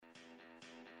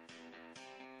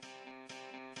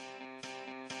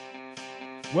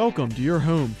Welcome to your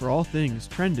home for all things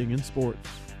trending in sports.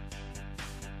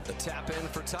 The tap in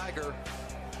for Tiger.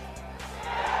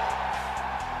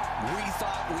 We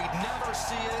thought we'd never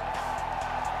see it,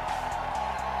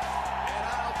 and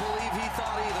I don't believe he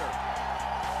thought either.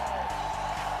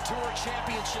 Tour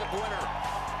championship winner,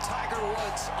 Tiger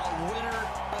Woods, a winner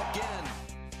again.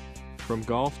 From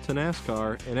golf to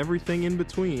NASCAR and everything in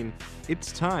between,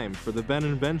 it's time for the Ben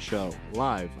and Ben Show,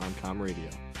 live on Com Radio.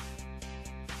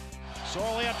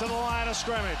 Sorley up to the line of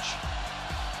scrimmage.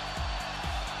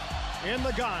 In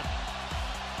the gun.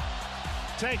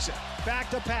 Takes it. Back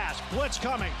to pass. Blitz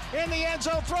coming. In the end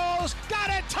zone. Throws. Got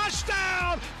it.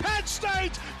 Touchdown. Penn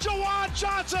State. Juwan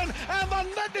Johnson and the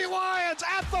Nittany Lions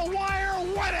at the wire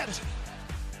win it.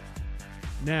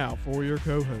 Now for your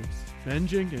co-hosts, Ben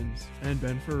Jenkins and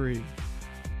Ben Faree.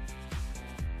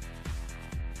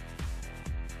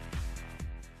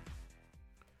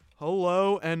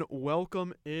 Hello and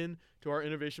welcome in to our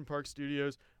Innovation Park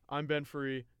studios. I'm Ben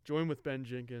Faree, joined with Ben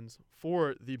Jenkins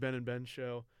for the Ben and Ben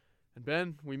Show. And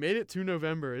Ben, we made it to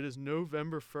November. It is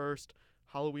November 1st.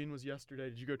 Halloween was yesterday.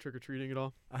 Did you go trick-or-treating at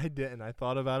all? I didn't. I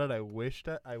thought about it. I wish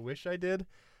I did.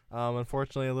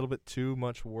 Unfortunately, a little bit too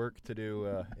much work to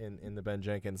do in the Ben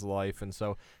Jenkins life, and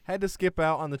so had to skip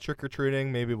out on the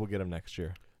trick-or-treating. Maybe we'll get him next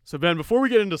year. So, Ben, before we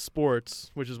get into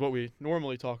sports, which is what we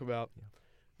normally talk about,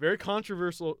 very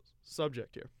controversial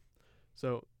subject here.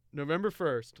 So, November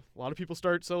 1st, a lot of people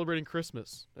start celebrating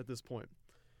Christmas at this point.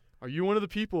 Are you one of the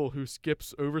people who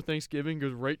skips over Thanksgiving,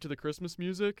 goes right to the Christmas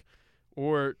music,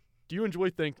 or do you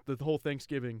enjoy the whole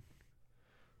Thanksgiving?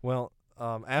 Well,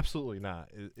 absolutely not.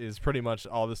 Is pretty much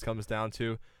all this comes down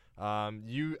to.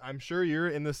 I'm sure you're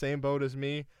in the same boat as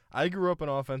me. I grew up an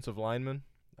offensive lineman,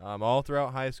 all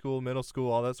throughout high school, middle school,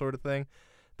 all that sort of thing.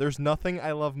 There's nothing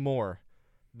I love more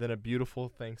than a beautiful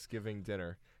Thanksgiving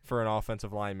dinner for an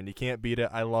offensive lineman. You can't beat it.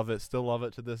 I love it. Still love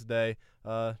it to this day.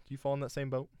 Do you fall in that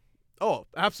same boat? Oh,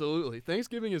 absolutely.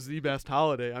 Thanksgiving is the best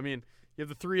holiday. I mean, you have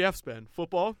the 3 F's, Ben.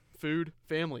 Football, food,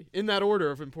 family. In that order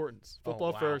of importance.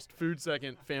 Football first, food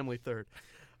second, family third.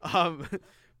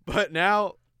 But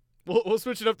now we'll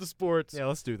switch it up to sports. Yeah,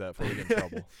 let's do that before we get in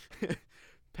trouble.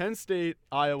 Penn State,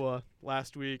 Iowa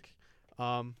last week.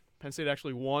 Penn State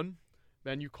actually won.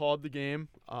 Ben, you called the game.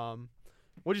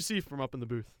 What did you see from up in the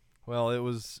booth? Well, it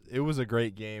was a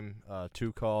great game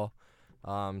to call.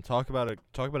 Talk about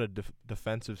a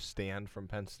defensive stand from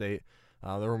Penn State.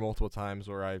 There were multiple times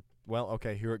where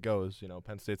okay, here it goes. You know,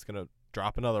 Penn State's gonna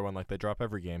drop another one like they drop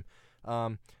every game.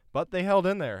 But they held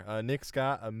in there. Nick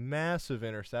Scott, a massive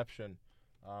interception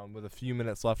with a few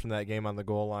minutes left in that game on the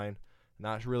goal line.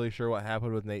 Not really sure what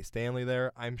happened with Nate Stanley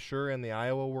there. I'm sure in the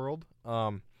Iowa world,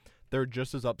 they're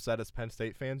just as upset as Penn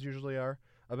State fans usually are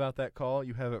about that call.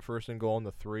 You have it first and goal in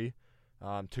the 3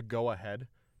 to go ahead,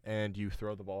 and you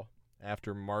throw the ball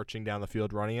after marching down the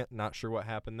field running it. Not sure what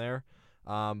happened there.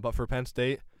 But for Penn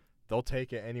State, they'll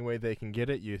take it any way they can get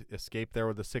it. You escape there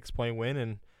with a 6-point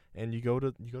win, and you go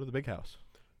to the big house.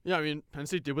 Yeah, I mean, Penn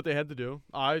State did what they had to do.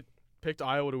 I picked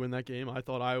Iowa to win that game. I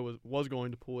thought Iowa was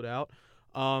going to pull it out.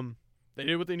 They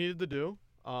did what they needed to do.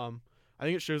 I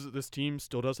think it shows that this team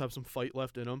still does have some fight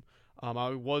left in them. I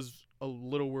was a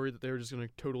little worried that they were just going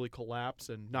to totally collapse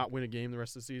and not win a game the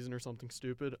rest of the season or something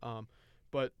stupid.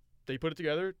 But they put it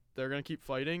together. They're going to keep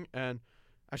fighting. And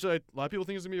actually, a lot of people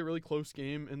think it's going to be a really close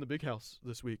game in the big house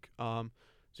this week. So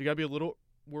you got to be a little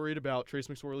worried about Trace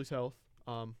McSorley's health.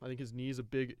 I think his knee is a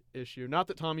big issue. Not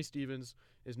that Tommy Stevens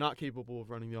is not capable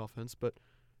of running the offense, but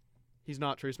he's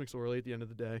not Trace McSorley at the end of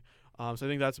the day. So I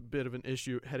think that's a bit of an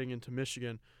issue heading into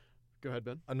Michigan. Go ahead,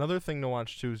 Ben. Another thing to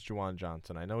watch, too, is Juwan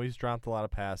Johnson. I know he's dropped a lot of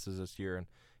passes this year, and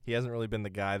he hasn't really been the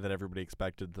guy that everybody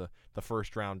expected, the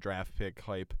first-round draft pick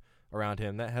hype around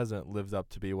him. That hasn't lived up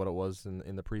to be what it was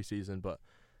in the preseason, but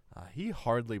he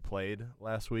hardly played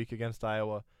last week against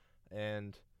Iowa,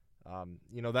 and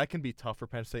that can be tough for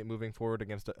Penn State moving forward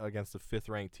against a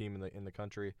fifth-ranked team in the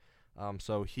country.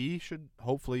 So he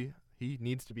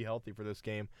needs to be healthy for this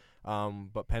game.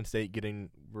 But Penn State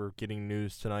we're getting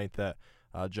news tonight that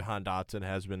Jahan Dotson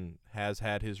has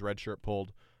had his red shirt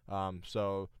pulled.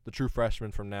 So the true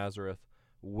freshman from Nazareth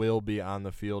will be on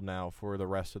the field now for the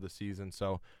rest of the season.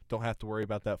 So don't have to worry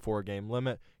about that 4-game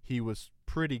limit. He was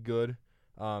pretty good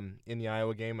in the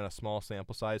Iowa game in a small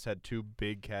sample size. Had 2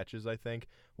 big catches, I think.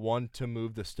 One to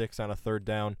move the sticks on a 3rd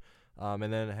down,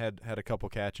 and then had a couple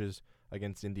catches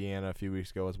against Indiana a few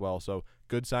weeks ago as well. So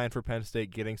good sign for Penn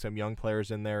State getting some young players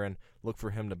in there, and look for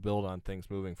him to build on things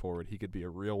moving forward. He could be a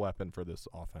real weapon for this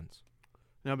offense.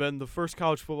 Now, Ben, the first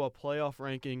college football playoff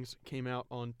rankings came out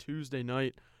on Tuesday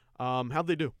night. How'd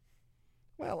they do?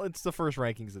 Well, it's the first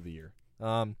rankings of the year.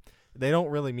 They don't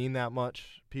really mean that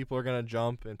much. People are going to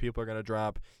jump and people are going to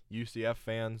drop. UCF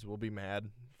fans will be mad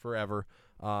forever.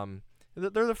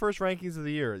 They're the first rankings of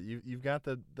the year. You've got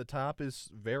the top is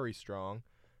very strong.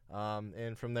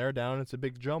 And from there down, it's a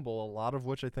big jumble, a lot of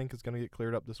which I think is going to get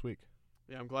cleared up this week.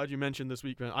 Yeah, I'm glad you mentioned this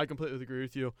week, man. I completely agree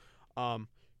with you.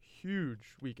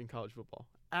 Huge week in college football.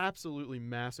 Absolutely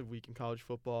massive week in college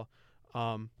football.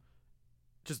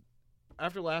 Just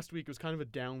after last week, it was kind of a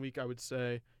down week, I would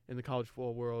say, in the college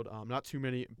football world. Not too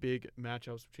many big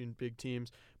matchups between big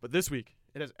teams. But this week,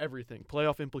 it has everything.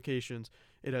 Playoff implications.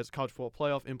 It has college football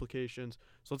playoff implications.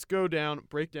 So let's go down,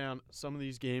 break down some of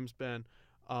these games, Ben.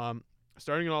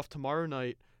 Starting it off tomorrow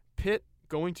night, Pitt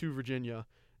going to Virginia.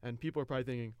 And people are probably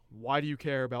thinking, why do you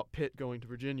care about Pitt going to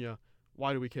Virginia?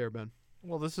 Why do we care, Ben?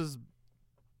 Well, this is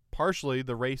partially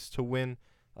the race to win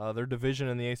their division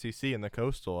in the ACC and the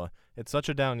Coastal. It's such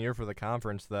a down year for the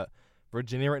conference that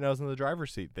Virginia right now is in the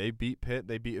driver's seat. They beat Pitt.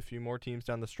 They beat a few more teams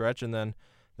down the stretch. And then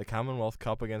the Commonwealth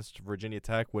Cup against Virginia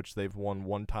Tech, which they've won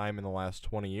one time in the last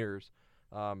 20 years.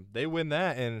 They win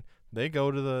that, and they go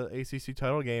to the ACC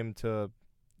title game to,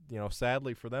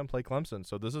 sadly for them, play Clemson.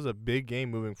 So this is a big game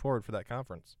moving forward for that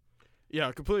conference. Yeah,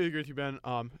 I completely agree with you, Ben.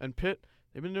 And Pitt,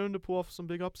 they've been known to pull off some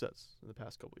big upsets in the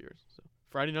past couple of years. So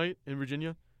Friday night in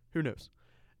Virginia, who knows?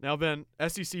 Now, Ben,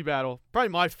 SEC battle, probably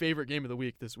my favorite game of the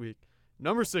week this week.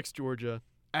 Number 6 Georgia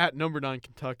at number 9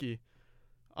 Kentucky.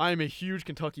 I am a huge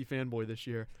Kentucky fanboy this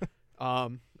year.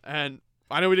 And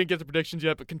I know we didn't get the predictions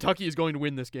yet, but Kentucky is going to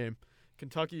win this game.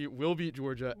 Kentucky will beat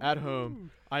Georgia at home.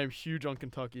 I am huge on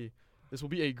Kentucky. This will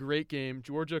be a great game.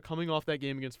 Georgia coming off that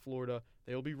game against Florida.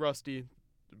 They will be rusty.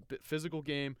 Physical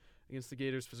game against the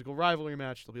Gators. Physical rivalry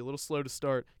match. They'll be a little slow to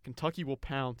start. Kentucky will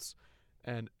pounce,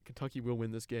 and Kentucky will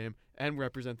win this game and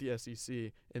represent the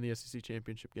SEC in the SEC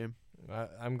championship game.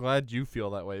 I'm glad you feel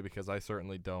that way because I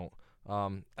certainly don't.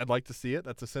 I'd like to see it.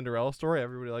 That's a Cinderella story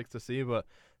everybody likes to see, but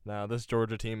no, this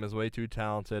Georgia team is way too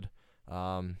talented,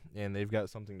 and they've got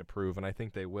something to prove, and I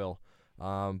think they will.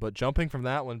 But jumping from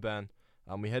that one, Ben,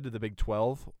 we head to the Big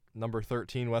 12, number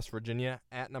 13 West Virginia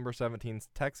at number 17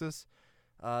 Texas.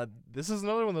 This is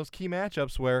another one of those key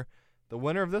matchups where the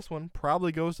winner of this one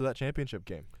probably goes to that championship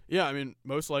game. Yeah, I mean,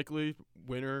 most likely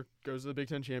winner goes to the Big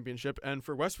Ten championship. And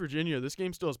for West Virginia, this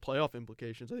game still has playoff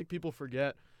implications. I think people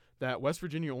forget that West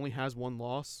Virginia only has one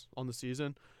loss on the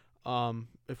season.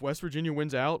 If West Virginia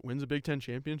wins a Big Ten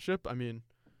championship, I mean,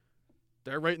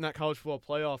 they're right in that college football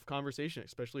playoff conversation,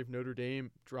 especially if Notre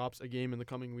Dame drops a game in the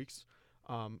coming weeks.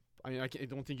 I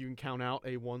don't think you can count out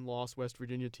a one-loss West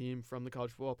Virginia team from the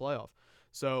college football playoff.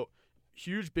 So,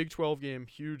 huge Big 12 game,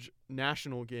 huge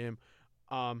national game.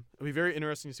 It'll be very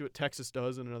interesting to see what Texas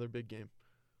does in another big game.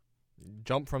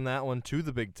 Jump from that one to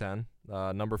the Big Ten.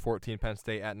 Number 14 Penn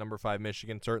State at number 5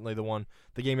 Michigan. Certainly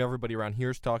the game everybody around here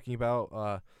is talking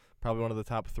about. Probably one of the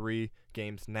top 3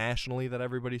 games nationally that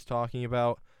everybody's talking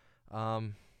about.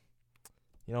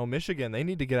 Michigan, they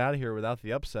need to get out of here without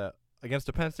the upset against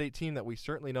a Penn State team that we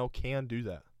certainly know can do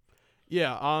that.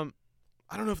 Yeah,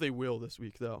 I don't know if they will this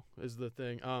week, though, is the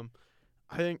thing.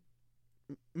 I think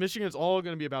Michigan's all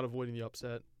going to be about avoiding the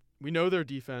upset. We know their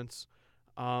defense.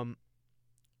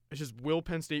 It's just, will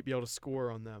Penn State be able to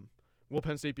score on them? Will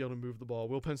Penn State be able to move the ball?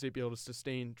 Will Penn State be able to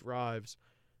sustain drives?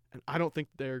 And I don't think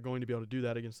they're going to be able to do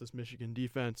that against this Michigan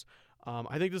defense.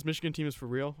 I think this Michigan team is for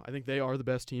real. I think they are the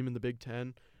best team in the Big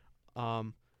Ten.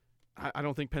 I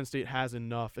don't think Penn State has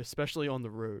enough, especially on the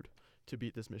road, to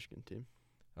beat this Michigan team.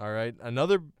 All right,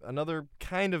 another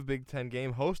kind of Big Ten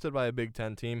game hosted by a Big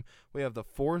Ten team. We have the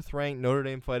 4th-ranked Notre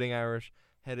Dame Fighting Irish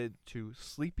headed to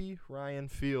Sleepy Ryan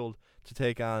Field to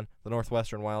take on the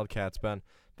Northwestern Wildcats, Ben.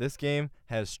 This game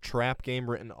has trap game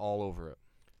written all over it.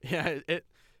 Yeah,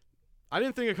 I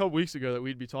didn't think a couple weeks ago that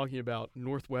we'd be talking about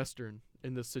Northwestern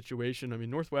in this situation. I mean,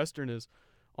 Northwestern is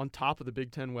on top of the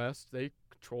Big Ten West. They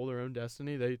control their own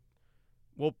destiny. They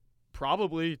will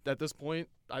probably, at this point,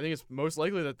 I think it's most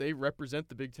likely that they represent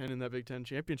the Big Ten in that Big Ten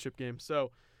championship game.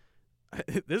 So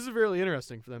this is really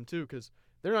interesting for them, too, because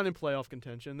they're not in playoff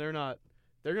contention. They're going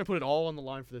to put it all on the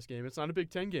line for this game. It's not a Big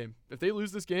Ten game. If they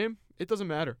lose this game, it doesn't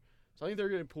matter. So I think they're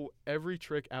going to pull every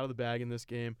trick out of the bag in this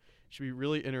game. It should be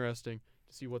really interesting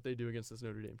to see what they do against this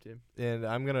Notre Dame team. And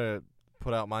I'm going to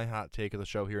put out my hot take of the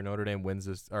show here. Northwestern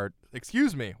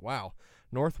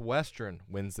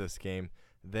wins this game.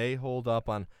 They hold up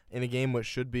in a game which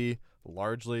should be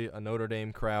largely a Notre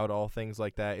Dame crowd, all things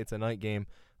like that. It's a night game.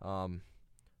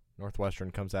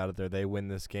 Northwestern comes out of there. They win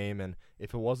this game. And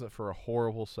if it wasn't for a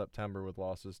horrible September with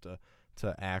losses to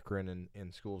Akron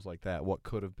and schools like that, what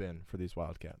could have been for these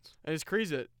Wildcats? And it's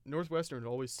crazy that Northwestern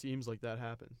always seems like that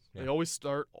happens. Yeah. They always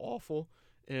start awful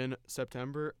in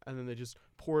September, and then they just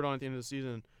pour it on at the end of the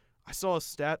season. I saw a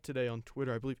stat today on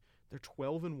Twitter. I believe they're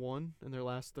 12-1 in their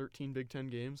last 13 Big Ten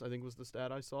games, I think was the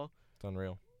stat I saw. It's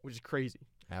unreal. Which is crazy.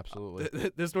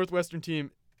 Absolutely. This Northwestern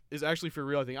team is actually for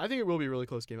real, I think. I think it will be a really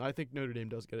close game. I think Notre Dame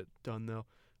does get it done, though.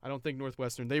 I don't think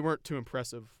Northwestern, they weren't too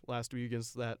impressive last week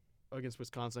against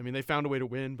Wisconsin. I mean, they found a way to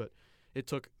win, but it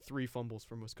took 3 fumbles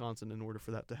from Wisconsin in order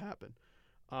for that to happen.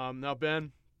 Now,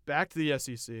 Ben, back to the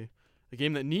SEC, a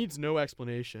game that needs no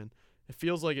explanation. It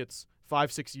feels like it's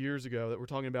 5-6 years ago that we're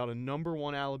talking about a number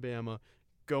 1 Alabama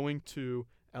going to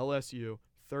LSU,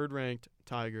 third-ranked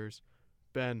Tigers.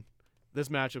 Ben, this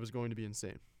matchup is going to be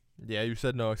insane. Yeah, you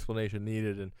said no explanation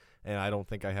needed, and I don't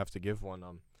think I have to give one.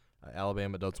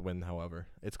 Alabama does win, however.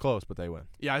 It's close, but they win.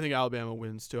 Yeah, I think Alabama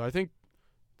wins, too. I think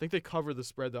they cover the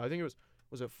spread, though. I think it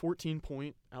was it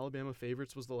 14-point Alabama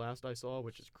favorites was the last I saw,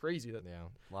 which is crazy. That's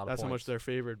a lot of how points. much they're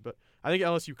favored. But I think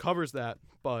LSU covers that,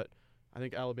 but I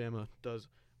think Alabama does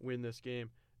win this game.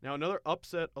 Now, another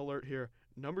upset alert here.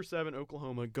 Number 7,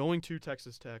 Oklahoma, going to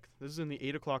Texas Tech. This is in the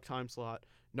 8 o'clock time slot.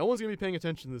 No one's going to be paying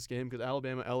attention to this game because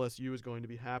Alabama-LSU is going to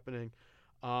be happening.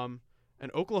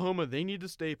 And Oklahoma, they need to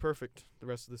stay perfect the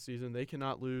rest of the season. They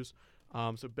cannot lose.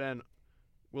 So, Ben,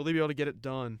 will they be able to get it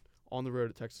done on the road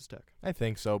at Texas Tech? I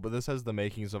think so, but this has the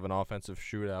makings of an offensive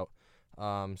shootout.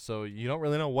 So you don't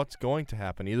really know what's going to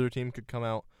happen. Either team could come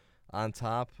out on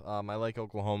top. I like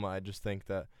Oklahoma. I just think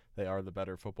that they are the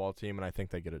better football team, and I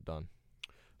think they get it done.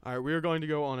 All right, we are going to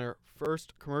go on our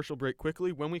first commercial break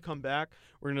quickly. When we come back,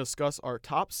 we're going to discuss our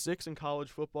top 6 in college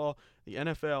football, the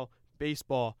NFL,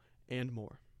 baseball, and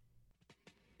more.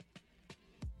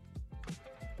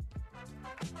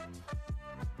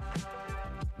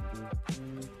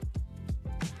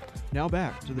 Now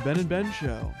back to the Ben and Ben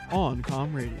Show on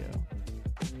Com Radio.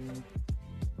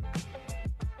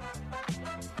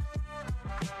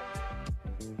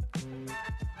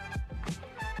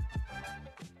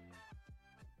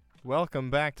 Welcome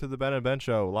back to the Ben and Ben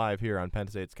Show, live here on Penn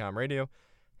State's Com Radio.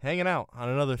 Hanging out on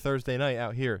another Thursday night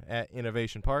out here at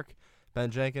Innovation Park.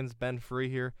 Ben Jenkins, Ben Free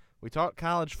here. We talked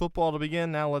college football to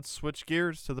begin. Now let's switch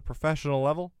gears to the professional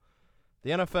level.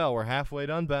 The NFL, we're halfway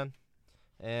done, Ben.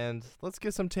 And let's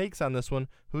get some takes on this one.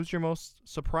 Who's your most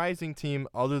surprising team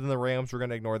other than the Rams? We're going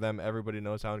to ignore them. Everybody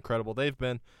knows how incredible they've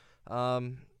been.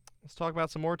 Let's talk about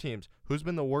some more teams. Who's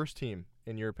been the worst team,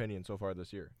 in your opinion, so far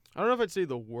this year? I don't know if I'd say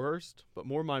the worst, but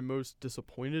more my most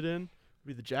disappointed in would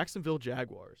be the Jacksonville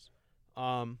Jaguars.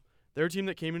 They're a team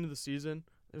that came into the season.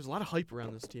 There's a lot of hype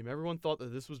around this team. Everyone thought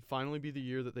that this would finally be the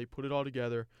year that they put it all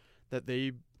together, that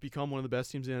they become one of the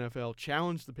best teams in the NFL,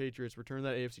 challenge the Patriots, return to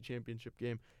that AFC Championship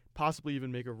game, possibly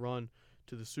even make a run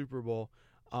to the Super Bowl.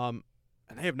 And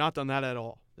they have not done that at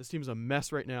all. This team is a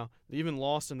mess right now. They even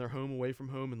lost in their home away from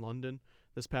home in London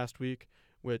this past week,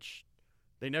 which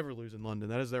they never lose in London.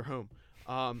 That is their home.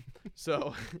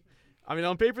 So, I mean,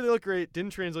 on paper they look great.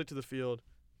 Didn't translate to the field.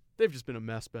 They've just been a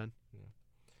mess, Ben.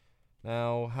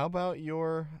 Now, how about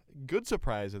your good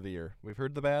surprise of the year? We've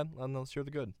heard the bad, and let's hear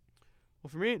the good. Well,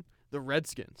 for me, the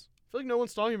Redskins. I feel like no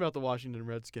one's talking about the Washington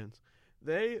Redskins.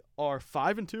 They are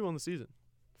 5-2 on the season.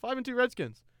 5-2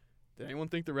 Redskins. Did anyone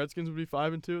think the Redskins would be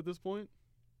 5-2 at this point?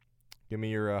 Give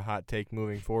me your hot take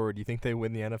moving forward. Do you think they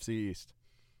win the NFC East?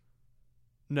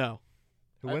 No.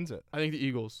 Who wins it? I think the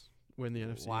Eagles win the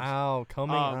NFC East. Wow,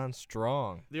 coming on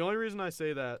strong. The only reason I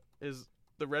say that is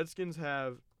the Redskins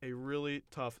have a really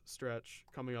tough stretch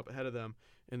coming up ahead of them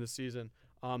in the season.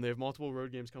 They have multiple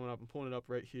road games coming up. I'm pulling it up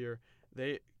right here.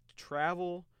 They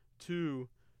travel to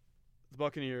the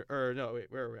Buccaneers. Or no,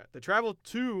 wait, where are we at? They travel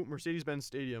to Mercedes-Benz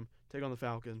Stadium, take on the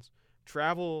Falcons.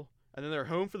 And then they're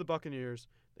home for the Buccaneers.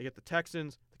 They get the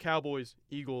Texans, the Cowboys,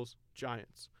 Eagles,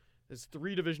 Giants. It's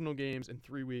 3 divisional games in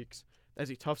 3 weeks.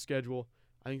 That's a tough schedule.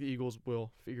 I think the Eagles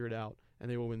will figure it out, and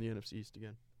they will win the NFC East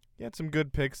again. You had some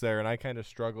good picks there, and I kind of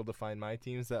struggled to find my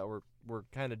teams that were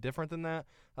kind of different than that.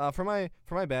 For my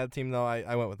bad team, though,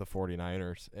 I went with the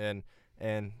 49ers,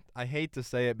 and I hate to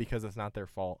say it because it's not their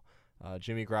fault.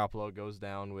 Jimmy Garoppolo goes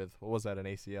down with, what was that, an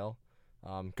ACL?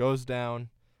 Goes down.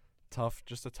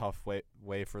 Just a tough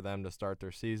way for them to start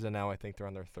their season. Now I think they're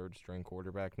on their 3rd-string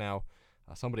quarterback now,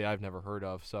 somebody I've never heard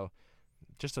of. So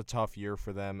just a tough year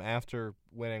for them. After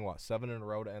winning, 7 in a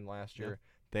row to end last year,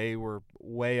 they were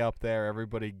way up there.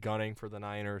 Everybody gunning for the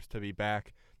Niners to be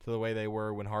back to the way they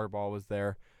were when Harbaugh was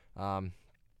there.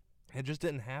 It just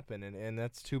didn't happen, and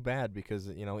that's too bad because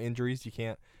injuries you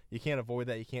can't avoid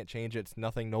that. You can't change it. It's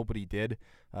nothing nobody did.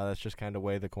 That's just kind of the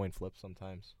way the coin flips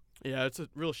sometimes. Yeah, it's a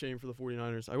real shame for the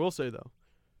 49ers. I will say, though,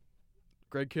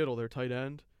 Greg Kittle, their tight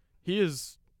end, he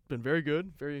has been very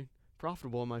good, very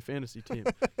profitable on my fantasy team.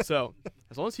 So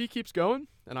as long as he keeps going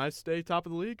and I stay top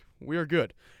of the league, we are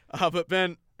good. But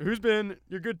Ben, who's been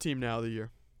your good team now of the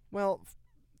year? Well,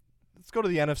 let's go to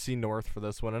the NFC North for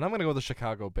this one, and I'm going to go with the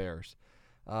Chicago Bears.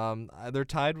 They're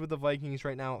tied with the Vikings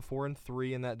right now at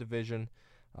 4-3 in that division.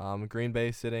 Green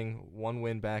Bay sitting 1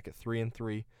 win back at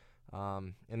 3-3.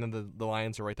 And then the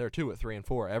Lions are right there too at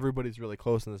 3-4. Everybody's really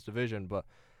close in this division, but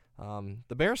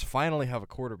the Bears finally have a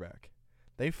quarterback.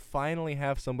 They finally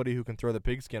have somebody who can throw the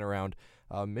pigskin around.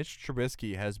 Mitch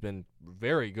Trubisky has been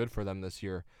very good for them this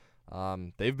year.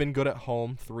 They've been good at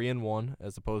home, 3-1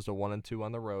 as opposed to 1-2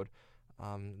 on the road.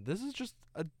 This is just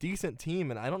a decent team,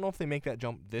 and I don't know if they make that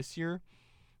jump this year.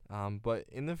 But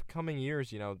in the coming years,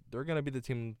 they're going to be the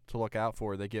team to look out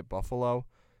for. They get Buffalo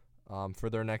for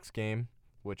their next game,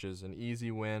 which is an easy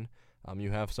win.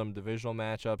 You have some divisional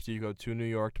matchups. You go to New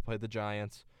York to play the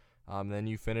Giants. Then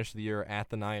you finish the year at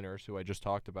the Niners, who I just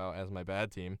talked about as my bad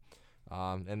team.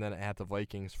 And then at the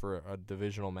Vikings for a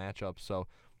divisional matchup. So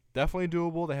definitely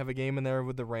doable. They have a game in there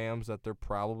with the Rams that they're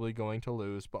probably going to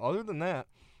lose. But other than that,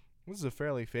 this is a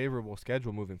fairly favorable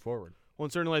schedule moving forward. Well,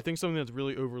 and certainly I think something that's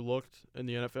really overlooked in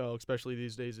the NFL, especially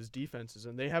these days, is defenses.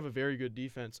 And they have a very good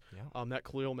defense. Yeah. That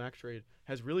Khalil Mack trade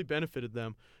has really benefited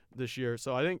them this year.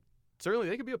 So I think certainly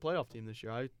they could be a playoff team this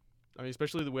year. I mean,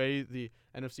 especially the way the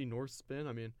NFC North's been.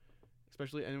 I mean,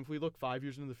 and if we look 5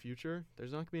 years into the future,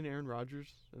 there's not going to be an Aaron Rodgers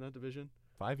in that division.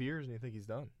 5 years, and you think he's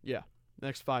done? Yeah.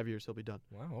 Next 5 years, he'll be done.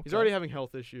 Wow, okay. He's already having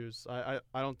health issues. I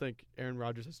don't think Aaron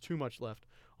Rodgers has too much left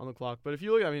on the clock. But if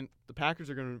you look, I mean, the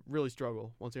Packers are going to really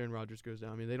struggle once Aaron Rodgers goes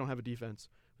down. I mean, they don't have a defense.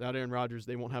 Without Aaron Rodgers,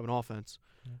 they won't have an offense.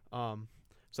 Yeah.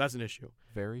 So that's an issue.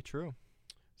 Very true.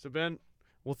 So, Ben,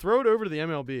 we'll throw it over to the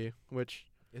MLB, which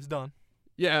It's done.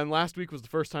 Yeah, and last week was the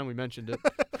first time we mentioned it.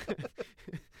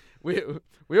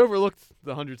 We overlooked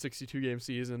the 162-game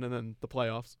season and then the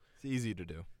playoffs. It's easy to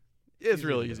do. It's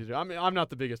really easy to do. I mean, I'm not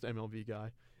the biggest MLB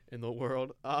guy in the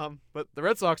world, but the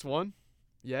Red Sox won.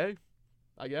 Yay,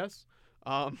 I guess.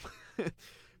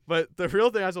 But the real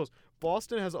thing I saw was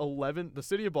Boston has 11. The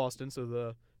city of Boston, so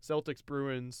the Celtics,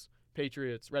 Bruins,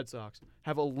 Patriots, Red Sox,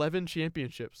 have 11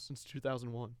 championships since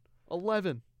 2001.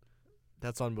 11.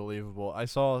 That's unbelievable. I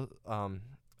saw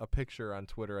a picture on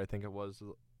Twitter, I think it was.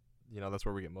 That's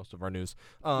where we get most of our news.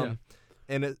 Yeah.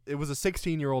 And it was a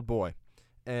 16-year-old boy.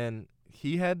 And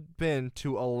he had been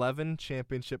to 11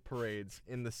 championship parades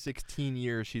in the 16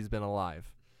 years he's been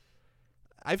alive.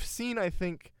 I've seen, I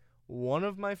think, one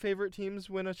of my favorite teams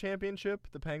win a championship,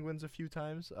 the Penguins, a few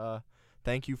times.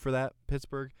 Thank you for that,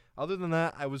 Pittsburgh. Other than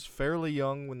that, I was fairly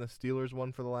young when the Steelers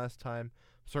won for the last time.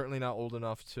 Certainly not old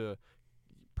enough to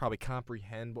probably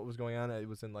comprehend what was going on. It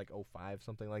was in like 2005,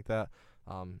 something like that.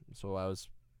 So I was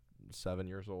 7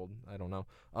 years old. I don't know.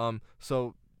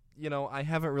 So I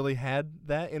haven't really had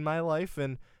that in my life,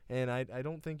 and I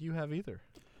don't think you have either.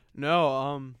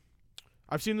 No,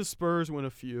 I've seen the Spurs win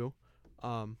a few.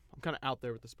 I'm kind of out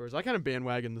there with the Spurs. I kind of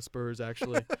bandwagon the Spurs,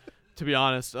 actually, to be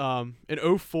honest. In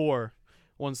 2004,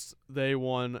 once they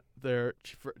won their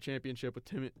championship with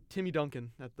Timmy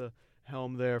Duncan at the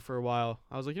helm there for a while,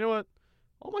 I was like, you know what?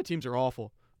 All my teams are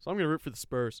awful, so I'm going to root for the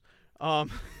Spurs. And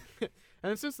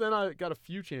since then, I got a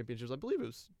few championships. I believe it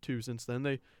was 2 since then.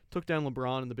 They took down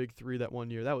LeBron in the Big Three that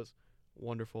one year. That was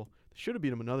wonderful. They should have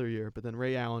beat him another year, but then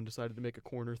Ray Allen decided to make a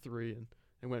corner three, and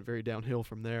it went very downhill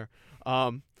from there.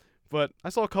 But I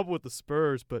saw a couple with the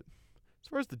Spurs, but as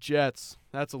far as the Jets,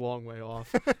 that's a long way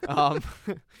off. And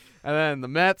then the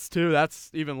Mets, too, that's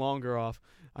even longer off,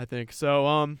 I think. So,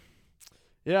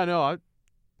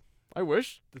 I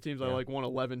wish the teams I like won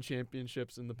 11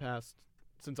 championships in the past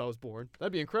since I was born.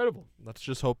 That'd be incredible. Let's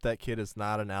just hope that kid is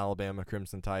not an Alabama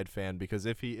Crimson Tide fan, because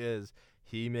if he is,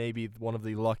 he may be one of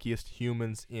the luckiest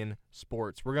humans in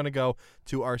sports. We're going to go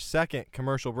to our second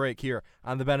commercial break here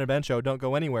on the Ben and Ben Show. Don't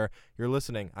go anywhere. You're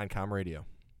listening on Com Radio.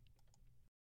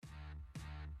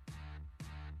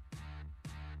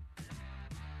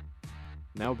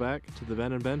 Now back to the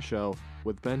Ben and Ben Show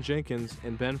with Ben Jenkins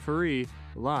and Ben Faree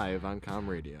live on Com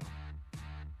Radio.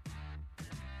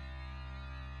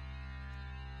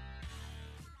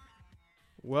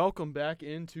 Welcome back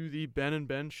into the Ben and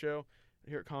Ben Show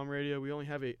here at Com Radio. We only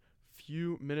have a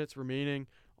few minutes remaining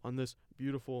on this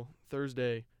beautiful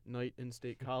Thursday night in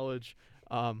State College.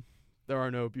 There are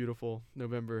no beautiful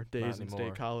November days in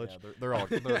State College. Yeah,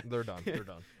 they're done. They're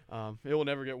done. It will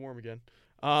never get warm again.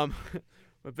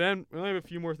 But Ben, we only have a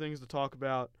few more things to talk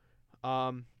about.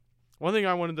 One thing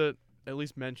I wanted to at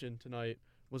least mention tonight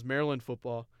was Maryland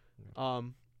football.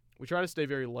 We try to stay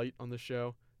very light on the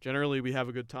show. Generally, we have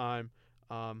a good time.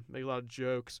 Make a lot of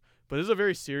jokes, but this is a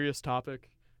very serious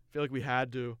topic. I feel like we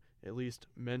had to at least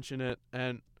mention it,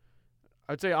 and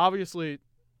I'd say obviously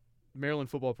Maryland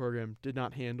football program did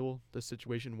not handle this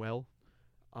situation well.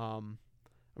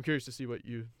 I'm curious to see what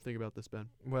you think about this, Ben.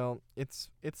 Well, it's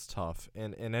tough,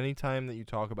 and any time that you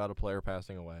talk about a player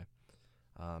passing away,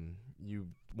 you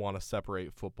want to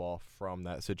separate football from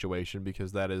that situation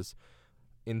because that is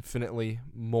infinitely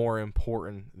more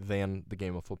important than the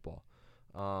game of football.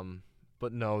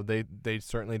 But no, they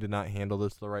certainly did not handle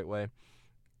this the right way.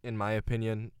 In my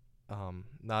opinion,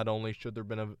 not only should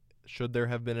there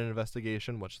have been an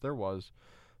investigation, which there was,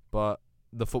 but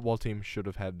the football team should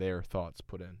have had their thoughts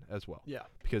put in as well. Yeah.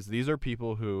 Because these are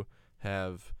people who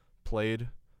have played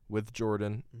with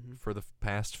Jordan for the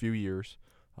past few years,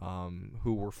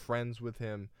 who were friends with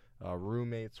him,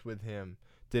 roommates with him,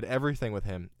 did everything with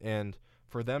him. And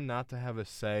for them not to have a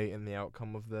say in the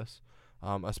outcome of this,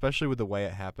 especially with the way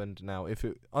it happened. Now, if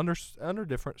it under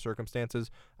different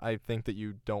circumstances, I think that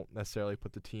you don't necessarily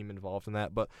put the team involved in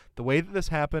that. But the way that this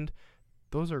happened,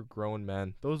 those are grown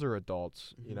men. Those are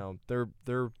adults. You know,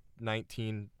 they're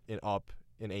 19 and up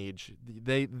in age.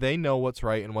 They know what's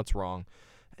right and what's wrong,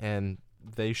 and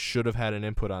they should have had an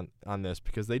input on this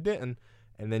because they didn't.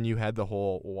 And then you had the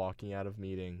whole walking out of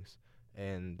meetings,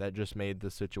 and that just made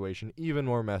the situation even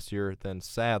more messier than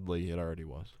sadly it already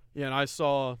was. Yeah, and I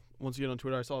saw once again on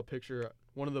Twitter, I saw a picture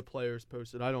one of the players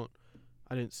posted. I don't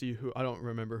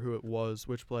remember who it was,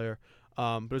 which player.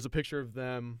 But it was a picture of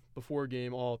them before a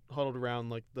game, all huddled around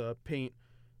like the paint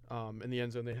in the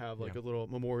end zone. They have like a little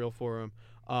memorial for him,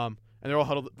 and they're all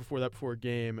huddled before a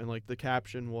game. And like the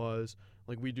caption was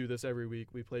like, "We do this every week.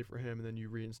 We play for him, and then you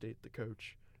reinstate the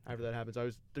coach after that happens."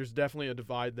 There's definitely a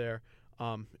divide there.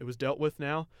 It was dealt with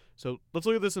now. So let's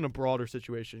look at this in a broader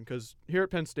situation because here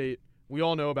at Penn State, we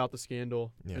all know about the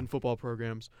scandal in football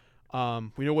programs.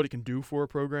 We know what it can do for a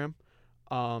program.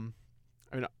 I'm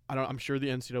sure the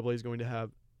NCAA is going to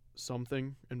have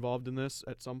something involved in this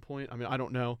at some point. I mean, I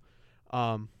don't know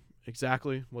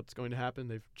exactly what's going to happen.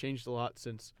 They've changed a lot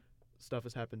since stuff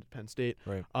has happened at Penn State.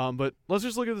 Right. But let's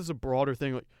just look at this as a broader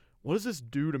thing. Like, what does this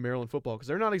do to Maryland football? Because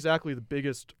they're not exactly the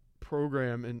biggest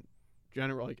program in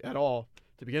general, like at all,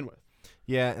 to begin with.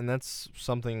 Yeah, and that's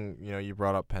something, you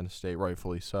brought up Penn State,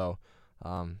 rightfully so.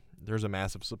 There's a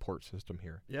massive support system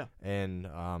here. Yeah. And,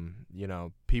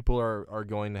 people are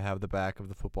going to have the back of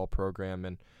the football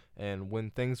program. And when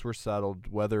things were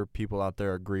settled, whether people out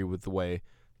there agree with the way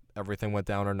everything went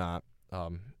down or not,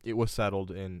 it was settled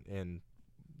and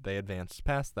they advanced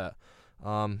past that.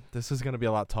 This is going to be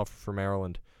a lot tougher for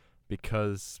Maryland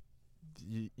because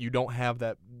you don't have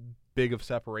that big of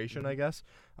separation, I guess,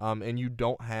 and you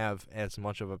don't have as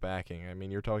much of a backing. I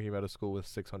mean, you're talking about a school with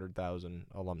 600,000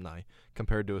 alumni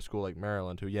compared to a school like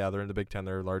Maryland, who, they're in the Big Ten,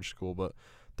 they're a large school, but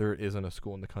there isn't a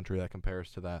school in the country that compares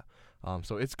to that.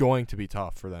 So it's going to be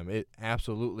tough for them. It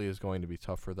absolutely is going to be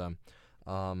tough for them.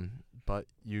 But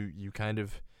you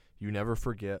never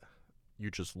forget.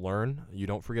 You just learn. You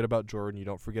don't forget about Jordan. You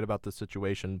don't forget about the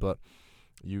situation, but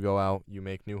you go out, you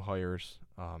make new hires,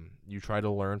 you try to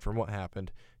learn from what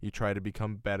happened, you try to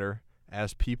become better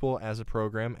as people, as a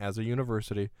program, as a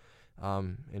university,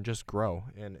 and just grow.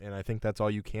 And I think that's all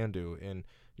you can do. And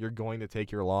you're going to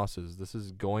take your losses. This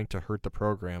is going to hurt the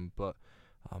program, but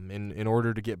in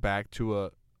order to get back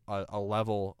to a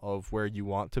level of where you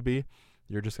want to be,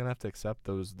 you're just going to have to accept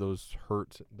those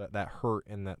hurts, that hurt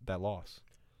and that loss.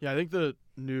 Yeah, I think the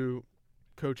new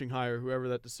coaching hire, whoever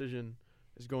that decision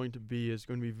is going to be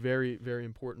very, very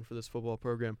important for this football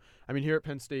program. I mean, here at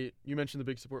Penn State, you mentioned the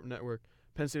big support network.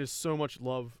 Penn State has so much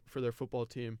love for their football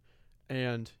team,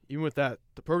 and even with that,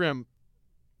 the program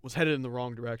was headed in the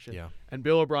wrong direction. Yeah. And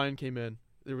Bill O'Brien came in.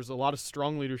 There was a lot of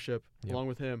strong leadership along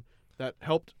with him that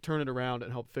helped turn it around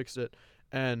and help fix it.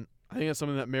 And I think that's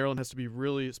something that Maryland has to be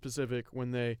really specific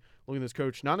when they look at this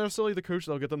coach. Not necessarily the coach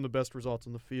that will get them the best results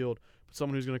on the field, but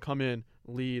someone who's going to come in,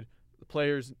 lead. The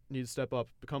players need to step up,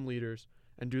 become leaders,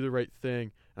 and do the right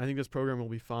thing. And I think this program will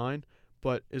be fine,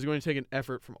 but it's going to take an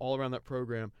effort from all around that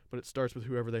program, but it starts with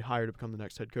whoever they hire to become the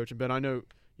next head coach. And Ben, I know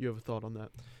you have a thought on that.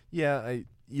 Yeah,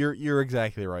 you're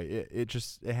exactly right. It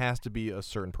has to be a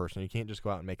certain person. You can't just go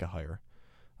out and make a hire.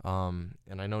 And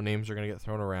I know names are going to get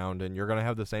thrown around, and you're going to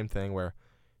have the same thing where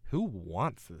who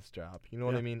wants this job? You know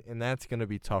what I mean? And that's going to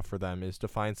be tough for them, is to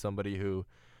find somebody who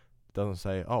doesn't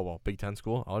say, oh, well, Big Ten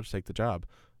school, I'll just take the job.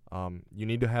 You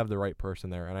need to have the right person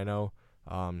there. And I know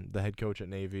the head coach at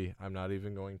Navy, I'm not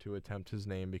even going to attempt his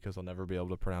name because I'll never be able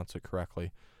to pronounce it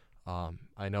correctly.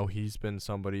 I know he's been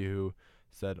somebody who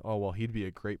said, oh, well, he'd be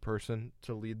a great person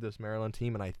to lead this Maryland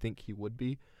team, and I think he would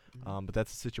be. But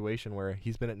that's a situation where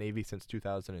he's been at Navy since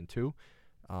 2002.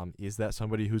 Is that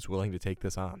somebody who's willing to take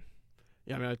this on?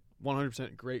 Yeah, I mean,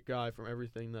 100% great guy from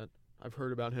everything that I've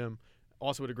heard about him.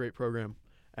 also had a great program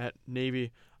at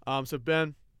Navy. So,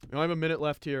 Ben, we only have a minute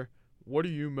left here. What are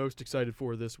you most excited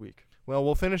for this week? Well,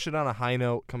 we'll finish it on a high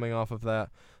note coming off of that.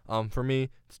 For me,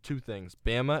 it's two things.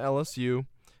 Bama, LSU,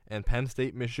 and Penn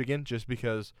State, Michigan, just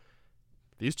because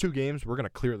these two games, we're going to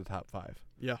clear the top 5.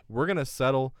 Yeah. We're going to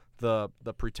settle the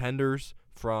pretenders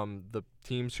from the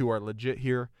teams who are legit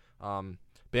here. Bama,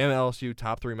 LSU,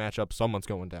 top 3 matchup, someone's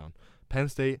going down. Penn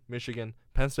State, Michigan,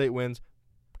 Penn State wins,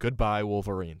 goodbye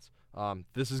Wolverines.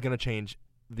 This is going to change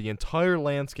the entire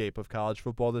landscape of college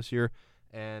football this year,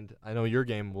 and I know your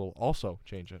game will also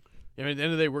change it. Yeah, I mean, at the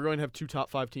end of the day, we're going to have 2 top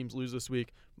 5 teams lose this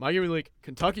week. My game of the week,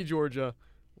 Kentucky, Georgia.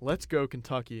 Let's go,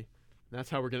 Kentucky. And that's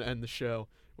how we're going to end the show,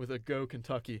 with a go,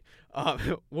 Kentucky.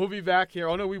 We'll be back here.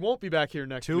 Oh, no, we won't be back here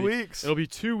next week. 2 weeks. It'll be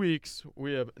 2 weeks.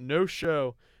 We have no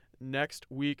show next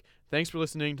week. Thanks for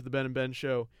listening to the Ben and Ben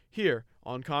Show here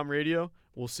on Com Radio.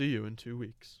 We'll see you in 2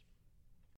 weeks.